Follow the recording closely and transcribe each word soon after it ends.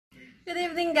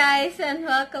Good evening guys and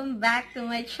welcome back to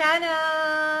my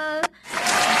channel. So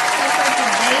for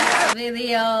today's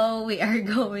video, we are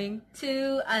going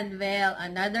to unveil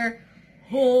another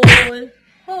haul.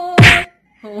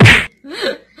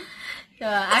 So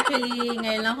actually,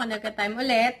 ngayon lang ako nagka-time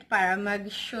ulit para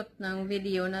mag-shoot ng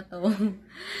video na to.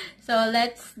 So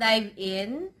let's dive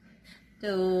in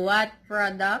to what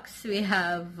products we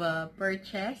have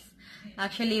purchased.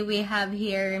 Actually, we have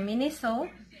here Miniso.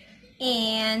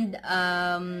 And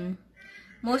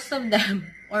most of them,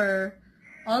 or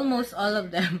almost all of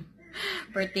them,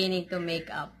 pertaining to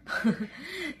makeup.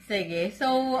 Sige.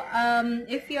 So,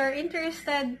 if you're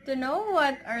interested to know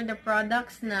what are the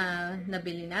products na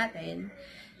nabili natin,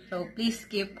 so please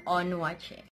keep on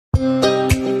watching.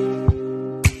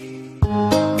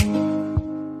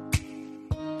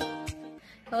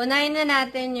 So, unahin na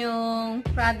natin yung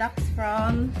products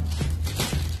from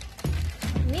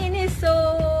Miniso.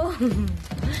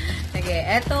 Sige,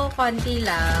 eto konti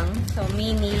lang. So,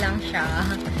 mini lang siya.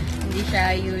 Hindi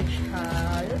siya huge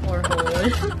haul or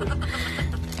haul.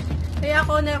 Kaya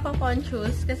ako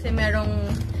na-conscious kasi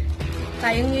merong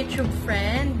tayong YouTube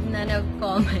friend na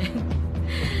nag-comment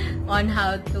on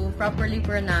how to properly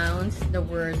pronounce the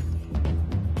word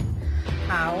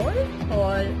haul,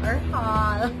 haul, or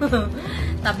haul.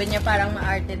 Sabi niya parang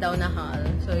maarte daw na haul.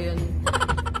 So, yun.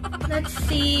 Let's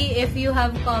see if you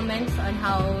have comments on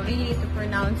how really to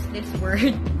pronounce this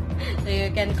word. So you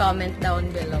can comment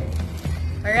down below.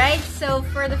 Alright, so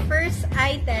for the first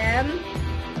item,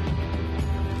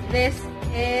 this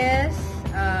is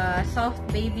soft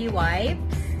baby wipes.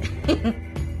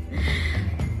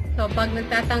 So pag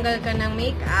nagtatanggal ka ng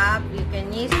makeup, you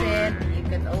can use it. You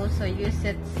can also use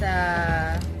it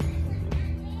sa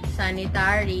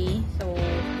sanitary. So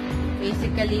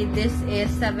basically, this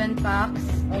is 7 packs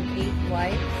of 8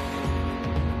 wipes.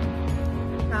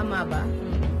 Tama ba?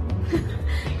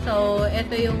 So,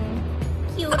 ito yung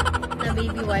cute na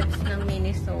baby wipes ng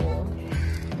Miniso.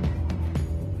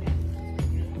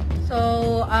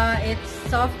 So, it's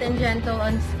soft and gentle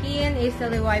on skin,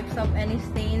 easily wipes off any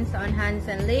stains on hands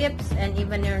and lips, and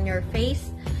even on your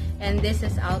face. And this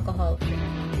is alcohol-free.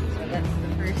 So, that's the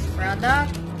first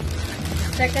product.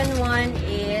 Second one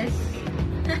is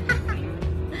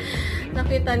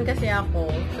nakitan kasi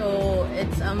ako. So,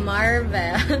 it's a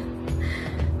Marvel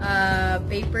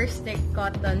paper stick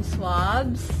cotton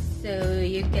swabs. So,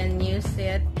 you can use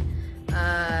it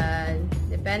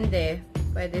depende.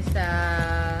 Pwede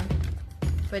sa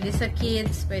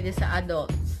kids, pwede sa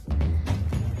adults.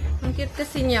 Ang cute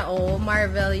kasi niya, oh.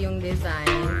 Marvel yung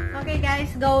design. Okay,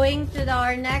 guys. Going to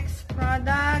our next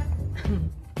product.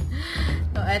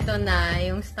 So, eto na.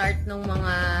 Yung start ng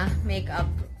mga makeup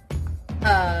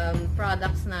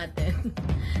products natin.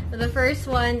 So the first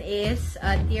one is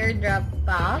a teardrop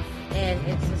puff, and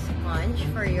it's a sponge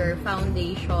for your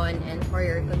foundation and for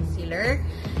your concealer.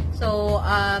 So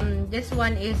this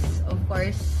one is of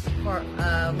course for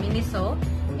Miniso,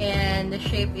 and the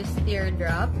shape is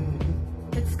teardrop.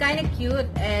 It's kind of cute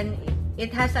and it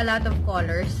has a lot of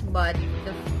colors, but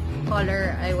the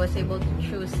color I was able to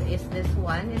choose is this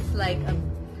one. It's like a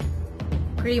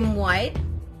cream white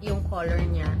yung color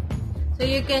niya. So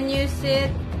you can use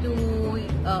it to,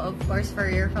 of course, for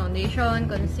your foundation,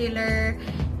 concealer,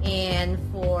 and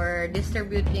for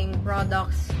distributing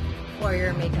products for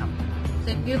your makeup.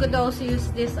 So you could also use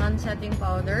this on setting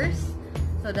powders.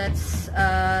 So that's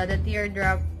the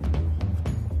teardrop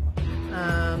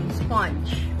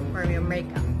sponge for your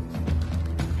makeup.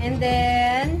 And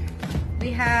then we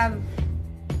have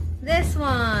this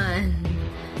one.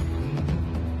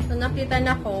 So nakita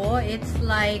na ko, it's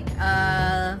like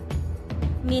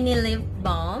mini lip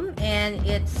balm, and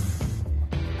it's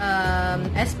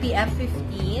SPF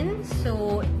 15,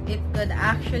 so it could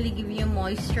actually give you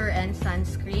moisture and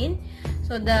sunscreen.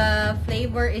 So the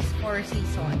flavor is 4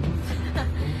 seasons.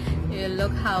 You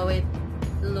look how it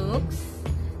looks.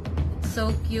 It's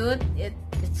so cute.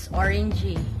 It's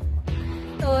orangey.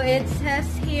 So it says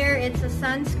here it's a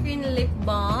sunscreen lip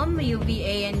balm,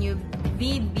 UVA and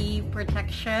UVB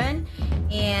protection,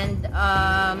 and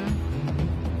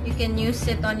you can use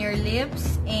it on your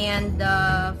lips and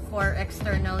for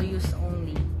external use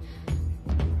only.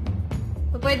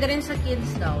 So, pwede rin sa kids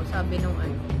daw, sabi nung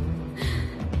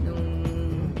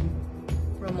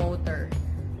promoter.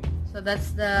 So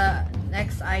that's the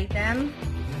next item.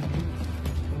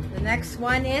 The next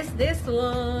one is this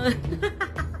one.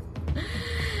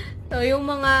 So yung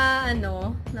mga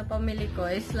napamili ko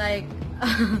is like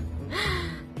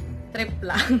trip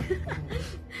lang.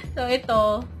 So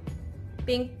ito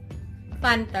Pink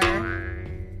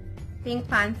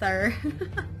Panther.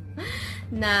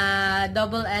 na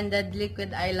double-ended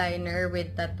liquid eyeliner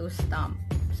with tattoo stamp.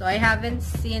 So, I haven't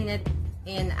seen it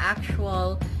in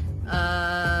actual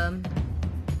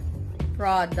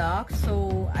product.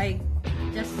 So, I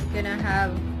just gonna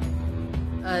have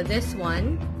this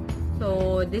one.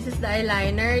 So, this is the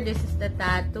eyeliner, this is the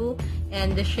tattoo,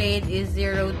 and the shade is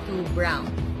 02 brown.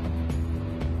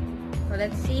 So,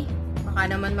 let's see.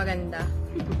 Baka naman maganda.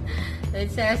 So,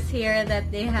 it says here that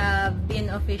they have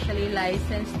been officially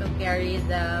licensed to carry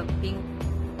the Pink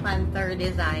Panther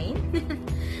design.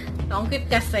 So, ang cute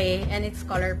kasi, and it's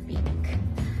color pink.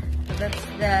 So, that's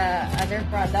the other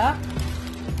product.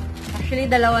 Actually,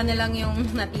 dalawa na lang yung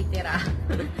natitira.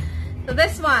 So,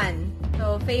 this one.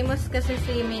 So, famous kasi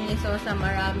si Miniso sa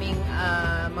maraming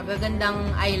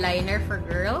magagandang eyeliner for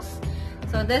girls.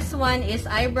 So, this one is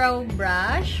eyebrow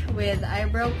brush with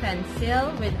eyebrow pencil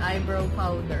with eyebrow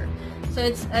powder. So,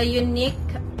 it's a unique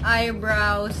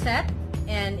eyebrow set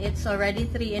and it's already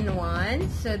 3-in-1.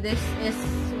 So, this is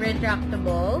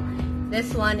retractable.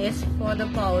 This one is for the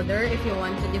powder if you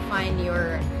want to define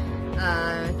your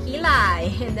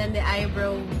kilay. And then the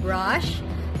eyebrow brush.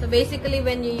 So, basically,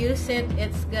 when you use it,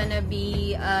 it's gonna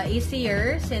be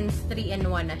easier since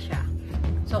 3-in-1 na siya.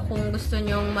 So, kung gusto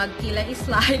nyong mag-kilay is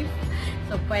life,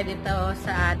 so, pwede to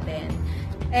sa atin.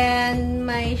 And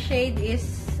my shade is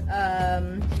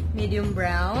medium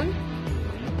brown.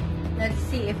 Let's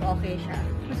see if okay siya.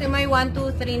 Kasi may 1,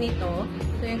 2, 3 nito.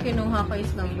 So, yung kinuha ko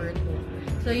is number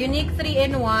 2. So, unique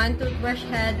 3-in-1 toothbrush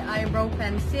head eyebrow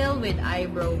pencil with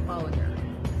eyebrow powder.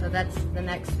 So, that's the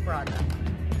next product.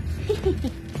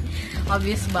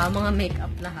 Obvious ba? Mga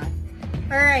makeup lahat.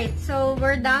 Alright, so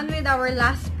we're done with our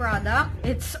last product.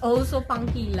 It's also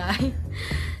pangkilay.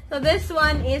 So this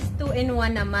one is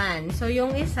 2-in-1 naman. So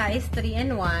yung isa is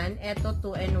 3-in-1, ito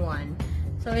 2-in-1.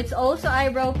 So it's also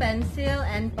eyebrow pencil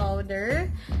and powder.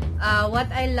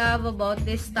 What I love about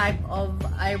this type of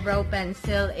eyebrow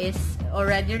pencil is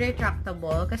already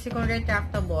retractable. Kasi kung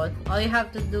retractable, all you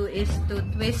have to do is to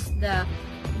twist the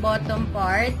bottom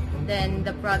part, then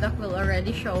the product will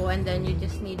already show, and then you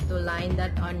just need to line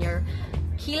that on your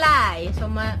kilay. So,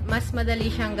 mas madali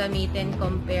siyang gamitin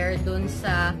compare dun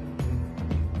sa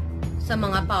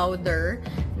mga powder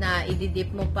na ididip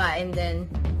mo pa, and then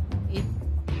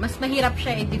mas mahirap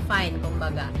siya i-define,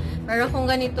 kumbaga. Pero kung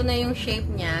ganito na yung shape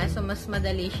niya, so mas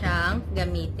madali siyang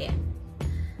gamitin.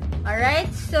 Alright,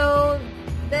 so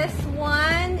this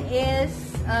one is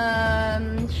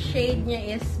shade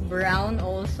niya is brown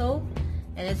also,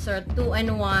 and it's a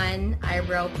 2-in-1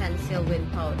 eyebrow pencil with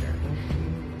powder.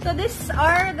 So these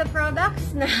are the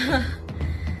products na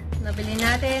nabili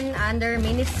natin under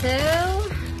Miniso.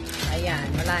 Ayan,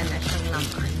 wala na siyang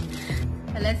laman.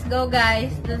 So let's go,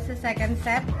 guys. This is the second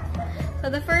set. So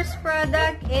the first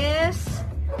product is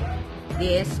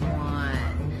this one.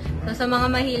 So, sa mga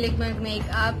mahilig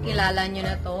mag-makeup, kilala nyo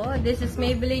na to. This is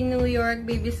Maybelline New York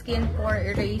Baby Skin Pore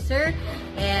Eraser.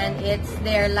 And it's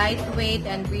their lightweight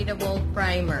and breathable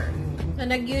primer. So,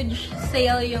 nag-huge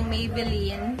sale yung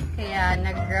Maybelline. Kaya,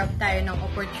 nag-grab tayo ng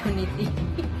opportunity.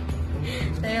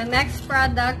 So, yung next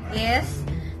product is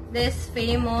this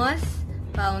famous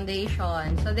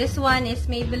foundation. So, this one is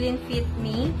Maybelline Fit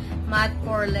Me Matte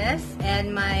Poreless.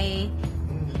 And my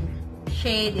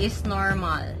shade is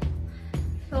normal.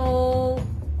 So,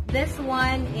 this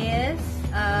one is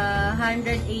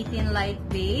 118 light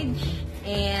beige,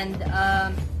 and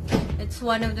it's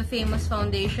one of the famous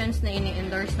foundations na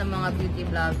ini-endorse ng mga beauty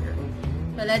blogger.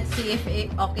 So, let's see if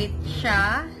okay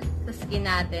siya sa skin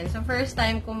natin. So, first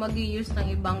time ko mag-use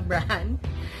ng ibang brand.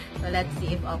 So, let's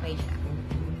see if okay siya.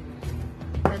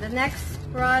 So, the next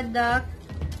product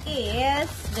is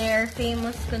their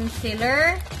famous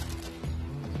concealer.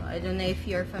 So, I don't know if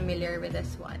you're familiar with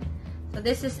this one. So,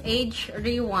 this is Age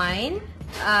Rewind,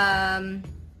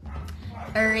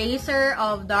 eraser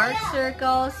of dark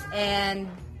circles,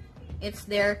 and it's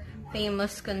their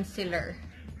famous concealer.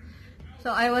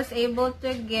 So, I was able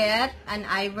to get an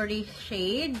ivory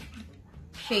shade,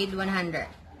 shade 100.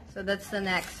 So, that's the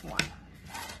next one.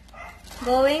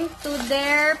 Going to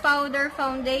their powder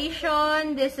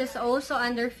foundation, this is also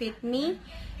under Fit Me,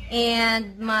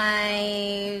 and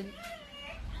my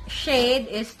shade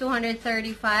is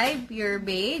 235 pure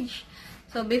beige.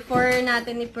 So, before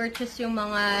natin i-purchase yung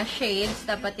mga shades,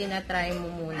 dapat tinatry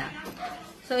mo muna.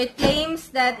 So, it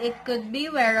claims that it could be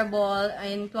wearable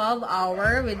in 12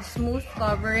 hours with smooth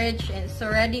coverage, and it's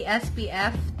already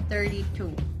SPF 32.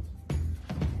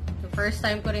 So, first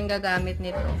time ko rin gagamit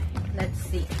nito. Let's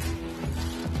see.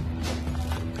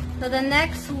 So, the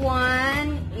next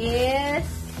one is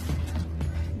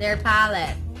their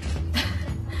palette.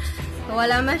 So,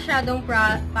 wala masyadong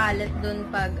palette dun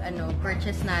pag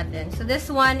purchase natin. So, this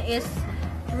one is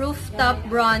Rooftop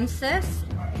Bronzes,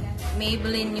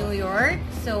 Maybelline New York.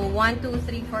 So, 1, 2,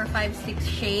 3, 4, 5, 6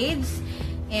 shades.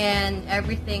 And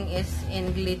everything is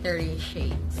in glittery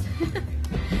shades.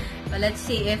 But let's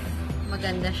see if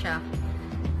maganda siya.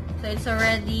 So, it's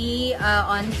already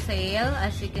on sale,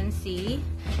 as you can see,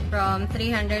 from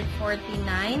 349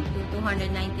 to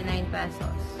 299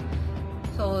 pesos.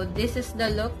 So, this is the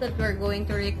look that we're going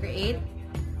to recreate.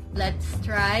 Let's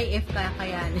try if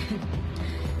kakayanin.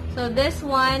 So, this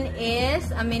one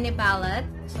is a mini palette.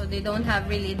 So, they don't have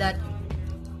really that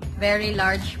very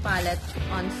large palette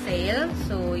on sale.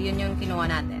 So, yun yung kinuha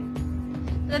natin.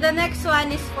 So, the next one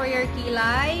is for your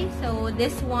kilay. So,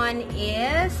 this one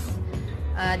is,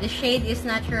 the shade is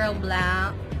Natural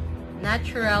Brown.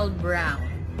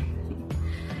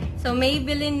 So,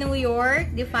 Maybelline New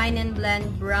York, Define and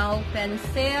Blend Brow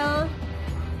Pencil.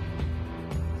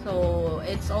 So,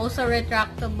 it's also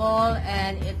retractable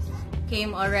and it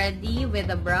came already with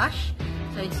a brush.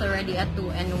 So, it's already a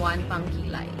 2-in-1 pang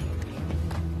kilay.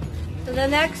 So, the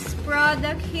next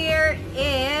product here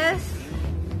is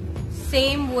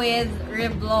same with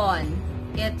Revlon.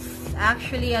 It's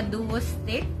actually a duo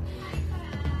stick,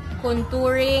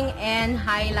 contouring and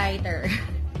highlighter.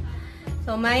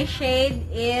 So, my shade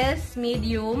is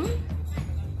medium.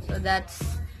 So, that's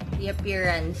the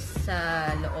appearance sa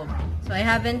loob. So, I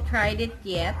haven't tried it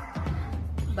yet.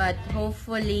 But,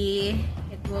 hopefully,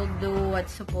 it will do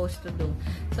what's supposed to do.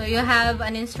 So, you have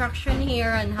an instruction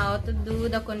here on how to do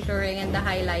the contouring and the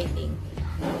highlighting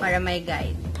para may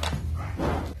guide.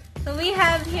 So, we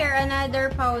have here another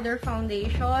powder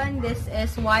foundation. This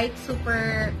is White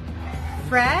Super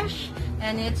Fresh.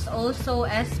 And it's also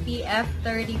SPF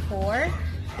 34.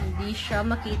 Hindi siya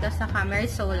makita sa camera.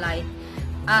 It's so light.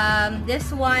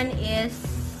 This one is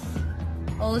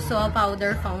also a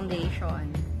powder foundation.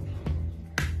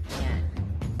 Ayan.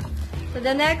 So,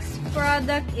 the next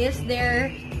product is their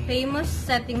famous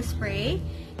setting spray.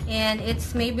 And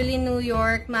it's Maybelline New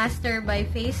York Master by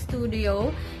Face Studio.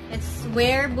 It's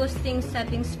Wear Boosting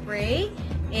Setting Spray.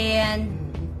 And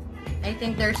I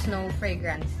think there's no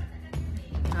fragrance.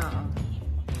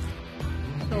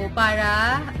 So,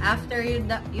 para after you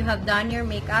have done your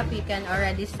makeup, you can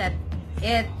already set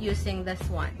it using this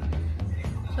one.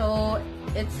 So,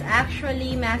 it's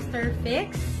actually Master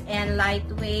Fix and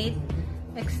lightweight,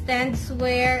 extends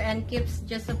wear and keeps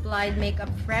just applied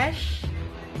makeup fresh.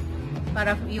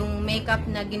 Para yung makeup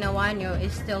na ginawa nyo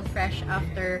is still fresh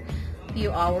after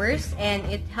few hours. And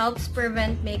it helps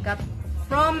prevent makeup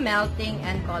from melting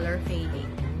and color fading.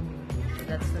 So,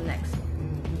 that's the next one.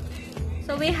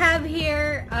 So, we have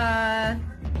here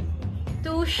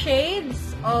 2 shades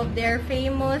of their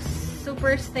famous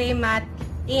Super Stay Matte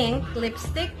Ink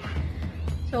Lipstick.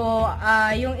 So,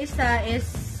 yung isa is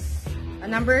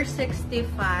number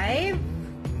 65,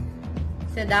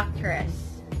 Seductress.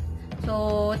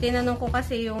 So, tinanong ko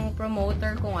kasi yung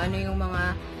promoter kung ano yung mga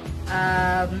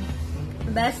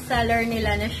best seller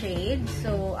nila na shade.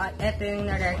 So, ito yung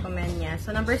na-recommend niya.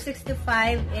 So, number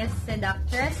 65 is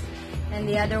Seductress. And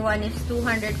the other one is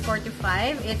 245.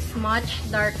 It's much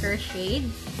darker shade.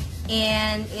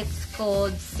 And it's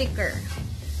called Sicker.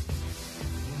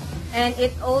 And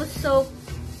it also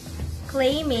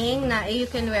claiming na you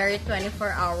can wear it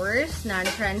 24 hours,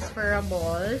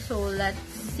 non-transferable. So, let's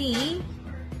see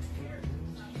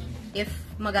if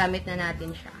magamit na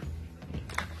natin siya.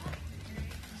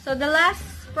 So, the last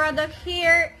product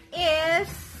here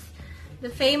is the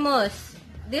famous.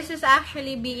 This is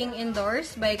actually being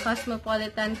endorsed by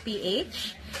Cosmopolitan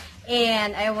PH.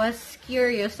 And I was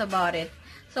curious about it.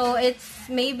 So, it's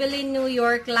Maybelline New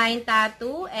York Line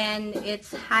Tattoo. And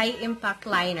it's High Impact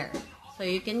Liner. So,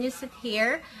 you can use it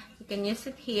here. You can use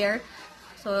it here.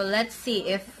 So, let's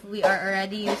see if we are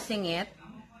already using it.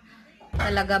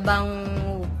 Talaga bang,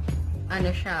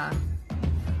 ano siya,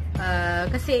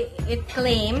 kasi it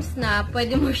claims na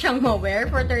pwede mo siyang ma-wear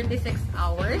for 36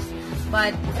 hours.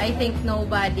 But I think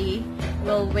nobody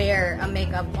will wear a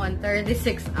makeup on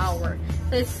 36 hours.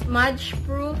 So, it's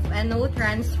smudge-proof and no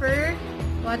transfer,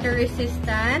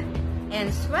 water-resistant,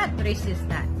 and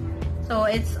sweat-resistant. So,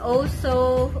 it's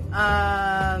also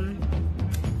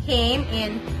came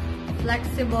in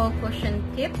flexible cushion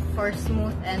tip for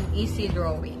smooth and easy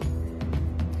drawing.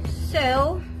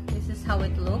 So, this is how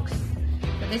it looks.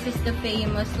 So, this is the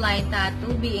famous Line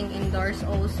Tattoo being endorsed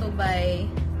also by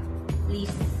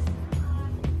Liz.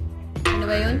 Ano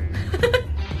ba yun?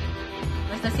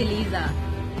 Basta si Liza.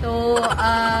 So,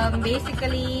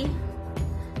 basically,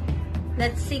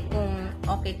 let's see kung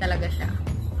okay talaga siya.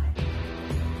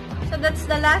 So, that's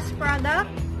the last product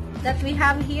that we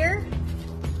have here.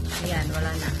 Ayan,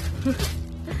 wala na.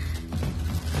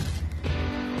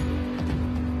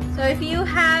 So, if you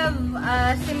have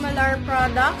similar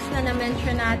products na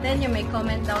na-mention natin, you may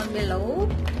comment down below.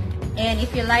 And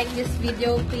if you like this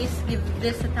video, please give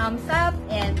this a thumbs up.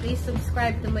 And please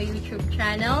subscribe to my YouTube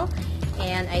channel.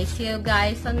 And I see you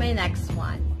guys on my next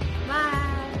one. Bye!